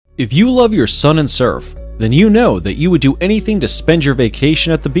If you love your sun and surf, then you know that you would do anything to spend your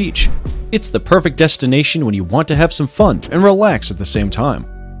vacation at the beach. It's the perfect destination when you want to have some fun and relax at the same time.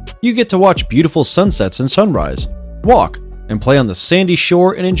 You get to watch beautiful sunsets and sunrise, walk, and play on the sandy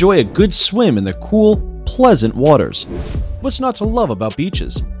shore and enjoy a good swim in the cool, pleasant waters. What's not to love about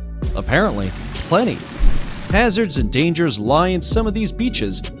beaches? Apparently, plenty. Hazards and dangers lie in some of these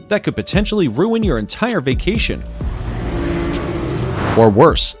beaches that could potentially ruin your entire vacation. Or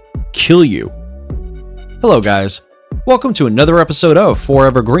worse, kill you. Hello guys, welcome to another episode of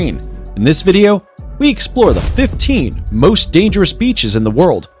Forever Green. In this video, we explore the 15 most dangerous beaches in the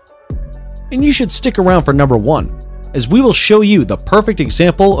world. And you should stick around for number 1, as we will show you the perfect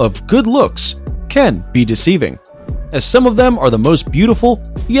example of good looks can be deceiving, as some of them are the most beautiful,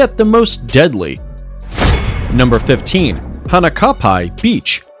 yet the most deadly. Number 15. Hanakapai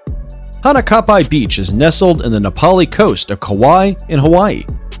Beach. Hanakapai Beach is nestled in the Nepali coast of Kauai in Hawaii.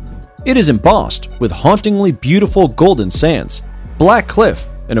 It is embossed with hauntingly beautiful golden sands, black cliff,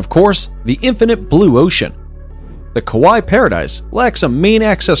 and of course, the infinite blue ocean. The Kauai paradise lacks a main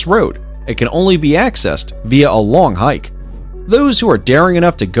access road and can only be accessed via a long hike. Those who are daring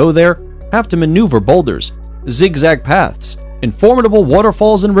enough to go there have to maneuver boulders, zigzag paths, and formidable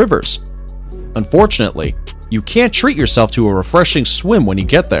waterfalls and rivers. Unfortunately, you can't treat yourself to a refreshing swim when you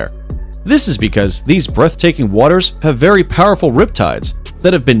get there. This is because these breathtaking waters have very powerful riptides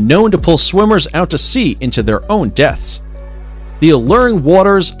that have been known to pull swimmers out to sea into their own deaths. The alluring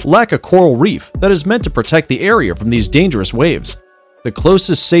waters lack a coral reef that is meant to protect the area from these dangerous waves. The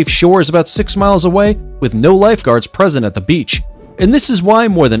closest safe shore is about 6 miles away, with no lifeguards present at the beach, and this is why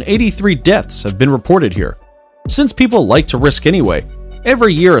more than 83 deaths have been reported here. Since people like to risk anyway,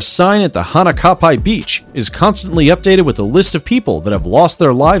 every year a sign at the Hanakapai Beach is constantly updated with a list of people that have lost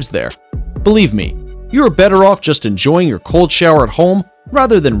their lives there. Believe me, you are better off just enjoying your cold shower at home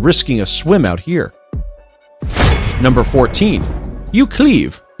rather than risking a swim out here. Number 14.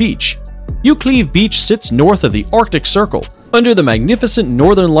 Ukleave Beach. Ukleave Beach sits north of the Arctic Circle, under the magnificent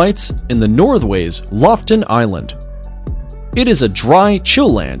northern lights in the Northway's Lofton Island. It is a dry,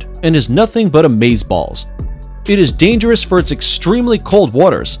 chill land and is nothing but amazeballs. It is dangerous for its extremely cold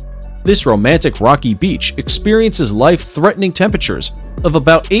waters. This romantic rocky beach experiences life-threatening temperatures of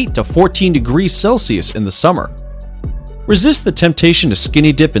about 8 to 14 degrees Celsius in the summer. Resist the temptation to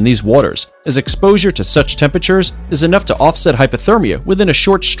skinny dip in these waters, as exposure to such temperatures is enough to offset hypothermia within a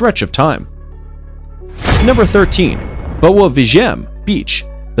short stretch of time. Number 13. Boa Viagem Beach.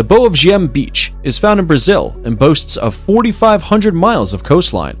 The Boa Viagem Beach is found in Brazil and boasts of 4,500 miles of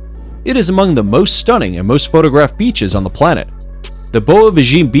coastline. It is among the most stunning and most photographed beaches on the planet. The Boa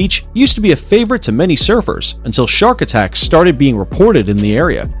Viagem Beach used to be a favorite to many surfers until shark attacks started being reported in the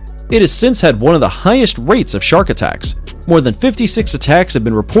area. It has since had one of the highest rates of shark attacks. More than 56 attacks have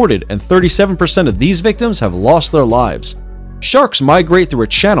been reported and 37% of these victims have lost their lives. Sharks migrate through a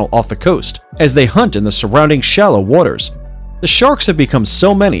channel off the coast as they hunt in the surrounding shallow waters. The sharks have become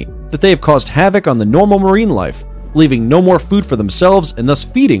so many that they have caused havoc on the normal marine life, leaving no more food for themselves and thus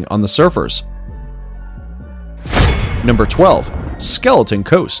feeding on the surfers. Number 12. Skeleton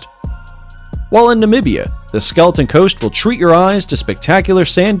Coast. While in Namibia, the Skeleton Coast will treat your eyes to spectacular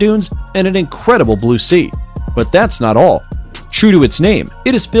sand dunes and an incredible blue sea. But that's not all. True to its name,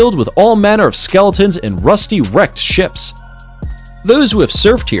 it is filled with all manner of skeletons and rusty wrecked ships. Those who have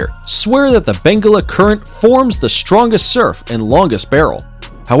surfed here swear that the Benguela Current forms the strongest surf and longest barrel.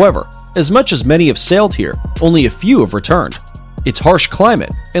 However, as much as many have sailed here, only a few have returned. Its harsh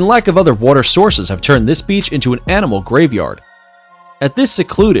climate and lack of other water sources have turned this beach into an animal graveyard. At this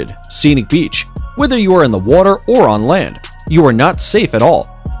secluded, scenic beach, whether you are in the water or on land, you are not safe at all.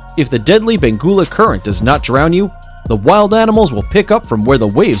 If the deadly Benguela Current does not drown you, the wild animals will pick up from where the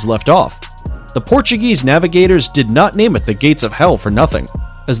waves left off. The Portuguese navigators did not name it the Gates of Hell for nothing,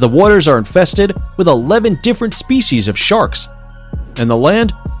 as the waters are infested with 11 different species of sharks, and the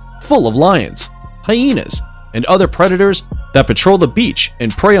land full of lions, hyenas, and other predators that patrol the beach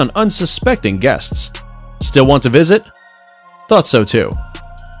and prey on unsuspecting guests. Still want to visit? Thought so too.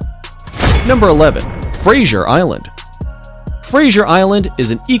 Number 11. Fraser Island. Fraser Island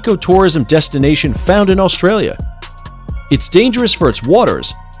is an ecotourism destination found in Australia. It's dangerous for its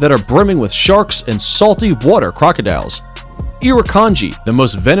waters that are brimming with sharks and salty water crocodiles. Irukandji, the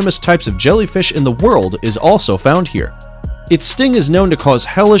most venomous types of jellyfish in the world, is also found here. Its sting is known to cause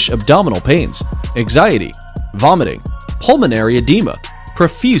hellish abdominal pains, anxiety, vomiting, pulmonary edema,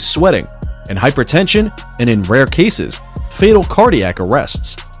 profuse sweating, and hypertension, and in rare cases, fatal cardiac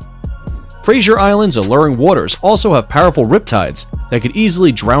arrests. Fraser Island's alluring waters also have powerful riptides that could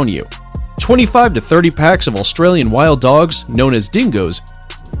easily drown you. 25 to 30 packs of Australian wild dogs, known as dingoes,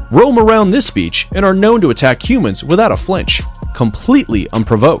 roam around this beach and are known to attack humans without a flinch, completely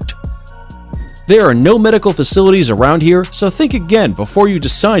unprovoked. There are no medical facilities around here, so think again before you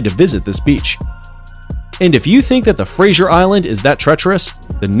decide to visit this beach. And if you think that the Fraser Island is that treacherous,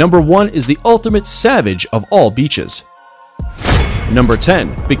 then number 1 is the ultimate savage of all beaches. Number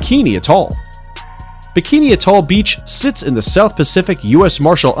 10. Bikini Atoll. Bikini Atoll Beach sits in the South Pacific U.S.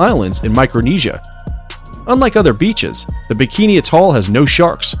 Marshall Islands in Micronesia. Unlike other beaches, the Bikini Atoll has no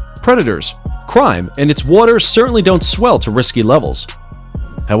sharks, predators, crime, and its waters certainly don't swell to risky levels.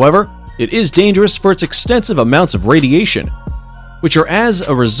 However, it is dangerous for its extensive amounts of radiation, which are as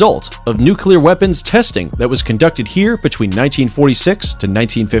a result of nuclear weapons testing that was conducted here between 1946 to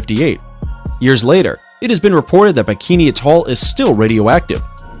 1958. Years later, it has been reported that Bikini Atoll is still radioactive.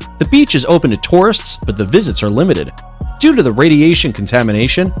 The beach is open to tourists, but the visits are limited. Due to the radiation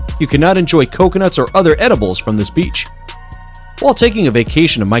contamination, you cannot enjoy coconuts or other edibles from this beach. While taking a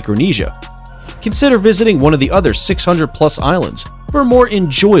vacation to Micronesia, consider visiting one of the other 600+ islands for a more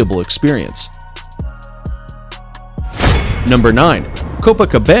enjoyable experience. Number 9.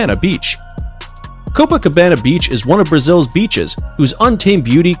 Copacabana Beach. Copacabana Beach is one of Brazil's beaches whose untamed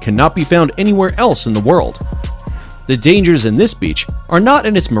beauty cannot be found anywhere else in the world. The dangers in this beach are not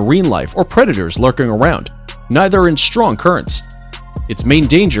in its marine life or predators lurking around, neither in strong currents. Its main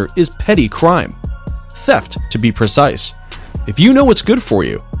danger is petty crime. Theft, to be precise. If you know what's good for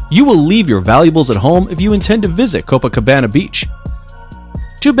you, you will leave your valuables at home if you intend to visit Copacabana Beach.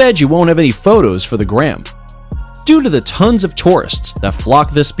 Too bad you won't have any photos for the gram. Due to the tons of tourists that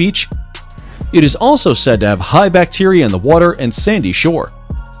flock this beach, it is also said to have high bacteria in the water and sandy shore.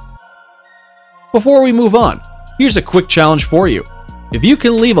 Before we move on, here's a quick challenge for you. If you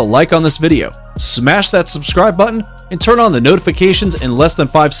can leave a like on this video, smash that subscribe button, and turn on the notifications in less than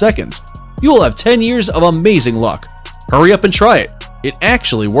 5 seconds, you will have 10 years of amazing luck. Hurry up and try it. It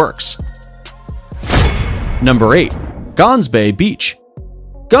actually works. Number 8. Gons Bay Beach.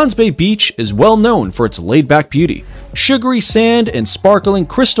 Gons Bay Beach is well known for its laid-back beauty, sugary sand, and sparkling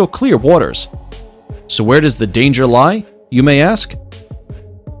crystal clear waters. So where does the danger lie, you may ask?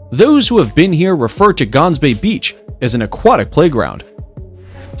 Those who have been here refer to Gons Bay Beach as an aquatic playground.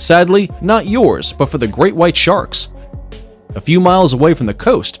 Sadly, not yours, but for the great white sharks. A few miles away from the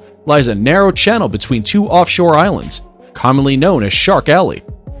coast lies a narrow channel between two offshore islands, commonly known as Shark Alley.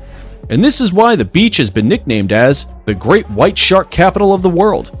 And this is why the beach has been nicknamed as the Great White Shark Capital of the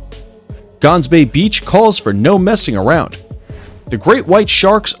World. Gons Bay Beach calls for no messing around. The great white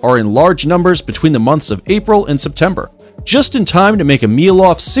sharks are in large numbers between the months of April and September, just in time to make a meal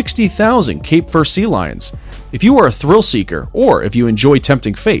off 60,000 Cape Fur sea lions. If you are a thrill seeker, or if you enjoy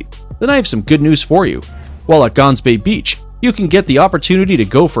tempting fate, then I have some good news for you. While at Gons Bay Beach, you can get the opportunity to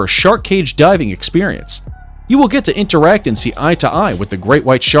go for a shark cage diving experience. You will get to interact and see eye to eye with the great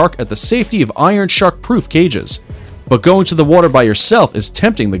white shark at the safety of iron shark-proof cages. But going to the water by yourself is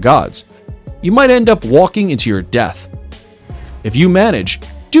tempting the gods. You might end up walking into your death. If you manage,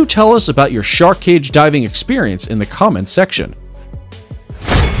 do tell us about your shark cage diving experience in the comments section.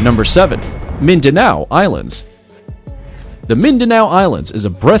 Number 7. Mindanao Islands. The Mindanao Islands is a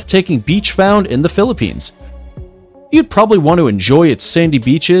breathtaking beach found in the Philippines. You'd probably want to enjoy its sandy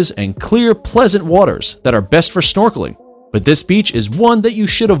beaches and clear, pleasant waters that are best for snorkeling, but this beach is one that you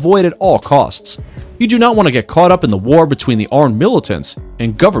should avoid at all costs. You do not want to get caught up in the war between the armed militants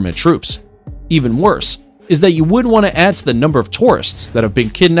and government troops. Even worse is that you wouldn't want to add to the number of tourists that have been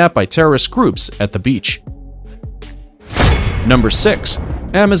kidnapped by terrorist groups at the beach. Number 6.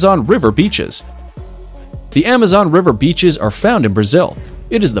 Amazon River Beaches. The Amazon River beaches are found in Brazil.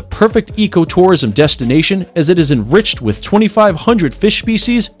 It is the perfect ecotourism destination as it is enriched with 2,500 fish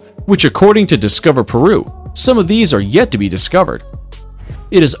species, which according to Discover Peru, some of these are yet to be discovered.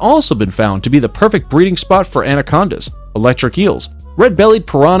 It has also been found to be the perfect breeding spot for anacondas, electric eels, red-bellied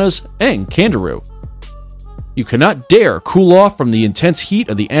piranhas, and kangaroo. You cannot dare cool off from the intense heat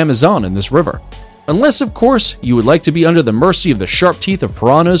of the Amazon in this river. Unless, of course, you would like to be under the mercy of the sharp teeth of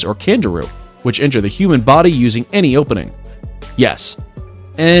piranhas or kangaroo, which enter the human body using any opening. Yes,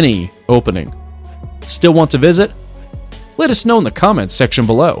 any opening. Still want to visit? Let us know in the comments section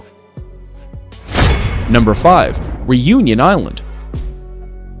below. Number 5. Reunion Island.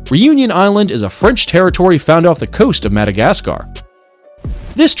 Reunion Island is a French territory found off the coast of Madagascar.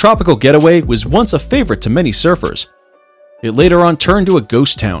 This tropical getaway was once a favorite to many surfers. It later on turned to a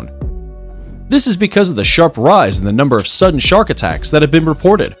ghost town. This is because of the sharp rise in the number of sudden shark attacks that have been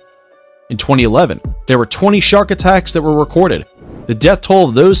reported. In 2011, there were 20 shark attacks that were recorded. The death toll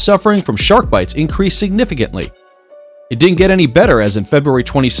of those suffering from shark bites increased significantly. It didn't get any better as in February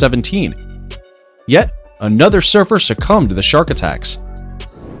 2017. Yet, another surfer succumbed to the shark attacks.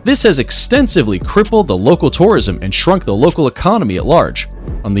 This has extensively crippled the local tourism and shrunk the local economy at large.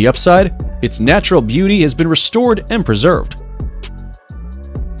 On the upside, its natural beauty has been restored and preserved.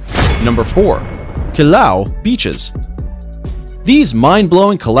 Number 4. Kalae Beaches. These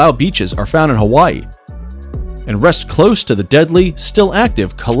mind-blowing Kalae beaches are found in Hawaii and rest close to the deadly, still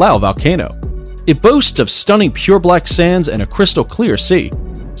active Kalae volcano. It boasts of stunning pure black sands and a crystal clear sea.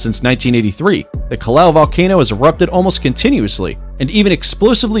 Since 1983, the Kalae volcano has erupted almost continuously and even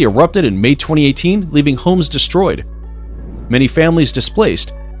explosively erupted in May 2018, leaving homes destroyed, many families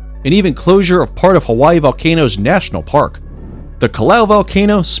displaced, and even closure of part of Hawaii Volcano's national park. The Kalae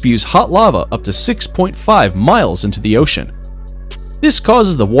volcano spews hot lava up to 6.5 miles into the ocean. This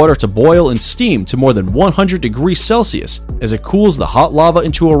causes the water to boil and steam to more than 100 degrees Celsius as it cools the hot lava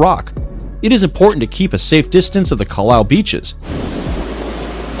into a rock. It is important to keep a safe distance of the Kalae beaches,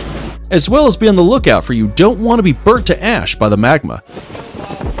 as well as be on the lookout for you don't want to be burnt to ash by the magma.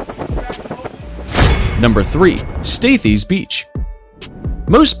 Number 3. Staithes Beach.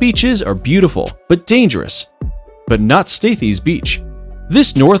 Most beaches are beautiful but dangerous, but not Staithes Beach.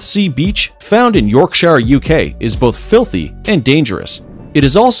 This North Sea beach, found in Yorkshire, UK, is both filthy and dangerous. It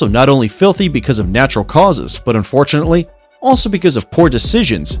is also not only filthy because of natural causes, but unfortunately, also because of poor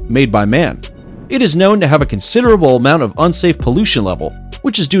decisions made by man. It is known to have a considerable amount of unsafe pollution level,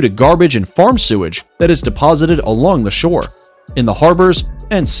 which is due to garbage and farm sewage that is deposited along the shore, in the harbors,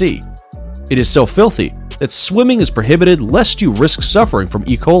 and sea. It is so filthy that swimming is prohibited lest you risk suffering from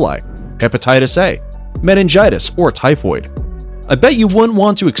E. coli, hepatitis A, meningitis, or typhoid. I bet you wouldn't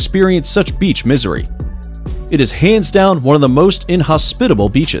want to experience such beach misery. It is hands down one of the most inhospitable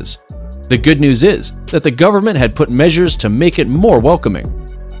beaches. The good news is that the government had put measures to make it more welcoming.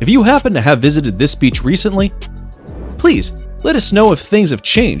 If you happen to have visited this beach recently, please let us know if things have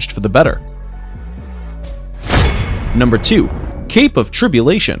changed for the better. Number 2. Cape of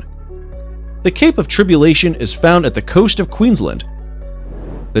Tribulation. The Cape of Tribulation is found at the coast of Queensland.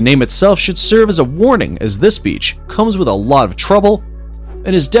 The name itself should serve as a warning, as this beach comes with a lot of trouble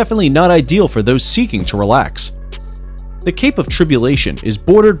and is definitely not ideal for those seeking to relax. The Cape of Tribulation is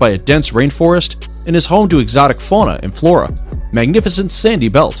bordered by a dense rainforest and is home to exotic fauna and flora, magnificent sandy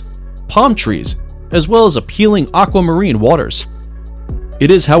belt, palm trees, as well as appealing aquamarine waters.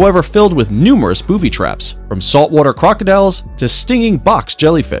 It is, however, filled with numerous booby traps, from saltwater crocodiles to stinging box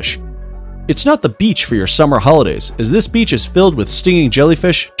jellyfish. It's not the beach for your summer holidays, as this beach is filled with stinging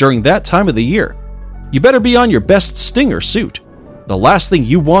jellyfish during that time of the year. You better be on your best stinger suit. The last thing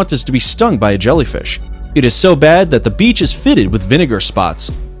you want is to be stung by a jellyfish. It is so bad that the beach is fitted with vinegar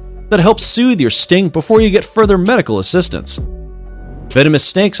spots that help soothe your sting before you get further medical assistance. Venomous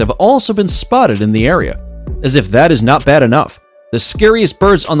snakes have also been spotted in the area. As if that is not bad enough, the scariest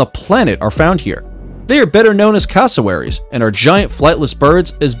birds on the planet are found here. They are better known as cassowaries and are giant flightless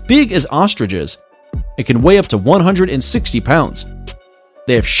birds as big as ostriches and can weigh up to 160 pounds.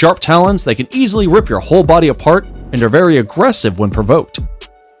 They have sharp talons that can easily rip your whole body apart and are very aggressive when provoked.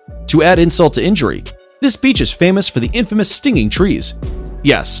 To add insult to injury, this beach is famous for the infamous stinging trees.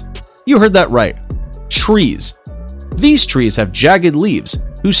 Yes, you heard that right. Trees. These trees have jagged leaves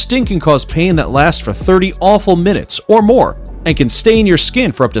whose sting can cause pain that lasts for 30 awful minutes or more and can stain your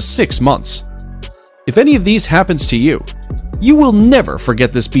skin for up to 6 months. If any of these happens to you, you will never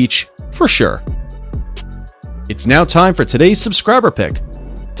forget this beach for sure. It's now time for today's subscriber pick.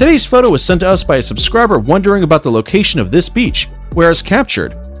 Today's photo was sent to us by a subscriber wondering about the location of this beach, where as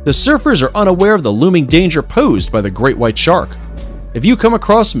captured, the surfers are unaware of the looming danger posed by the great white shark. If you come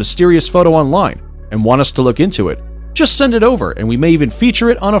across a mysterious photo online and want us to look into it, just send it over and we may even feature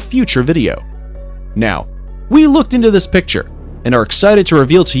it on a future video. Now, we looked into this picture and are excited to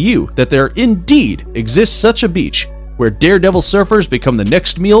reveal to you that there indeed exists such a beach where daredevil surfers become the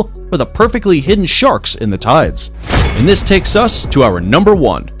next meal for the perfectly hidden sharks in the tides. And this takes us to our number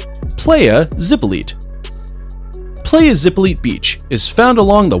 1, Playa Zipolite. Playa Zipolite Beach is found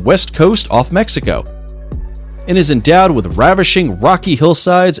along the west coast off Mexico and is endowed with ravishing rocky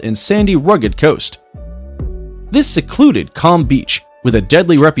hillsides and sandy rugged coast. This secluded, calm beach, with a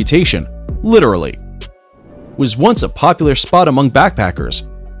deadly reputation, literally, was once a popular spot among backpackers.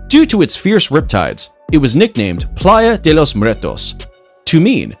 Due to its fierce riptides, it was nicknamed Playa de los Muertos, to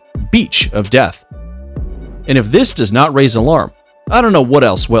mean Beach of Death. And if this does not raise alarm, I don't know what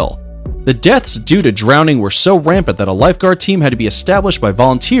else will. The deaths due to drowning were so rampant that a lifeguard team had to be established by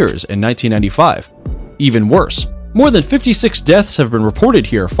volunteers in 1995. Even worse, more than 56 deaths have been reported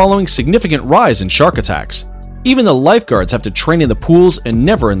here following significant rise in shark attacks. Even the lifeguards have to train in the pools and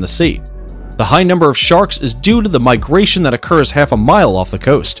never in the sea. The high number of sharks is due to the migration that occurs half a mile off the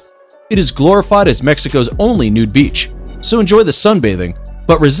coast. It is glorified as Mexico's only nude beach, so enjoy the sunbathing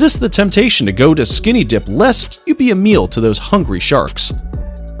But resist the temptation to go to skinny dip lest you be a meal to those hungry sharks.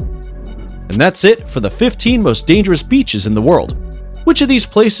 And that's it for the 15 most dangerous beaches in the world. Which of these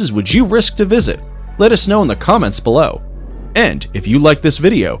places would you risk to visit? Let us know in the comments below. And if you like this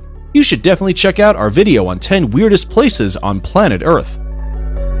video, you should definitely check out our video on 10 weirdest places on planet Earth.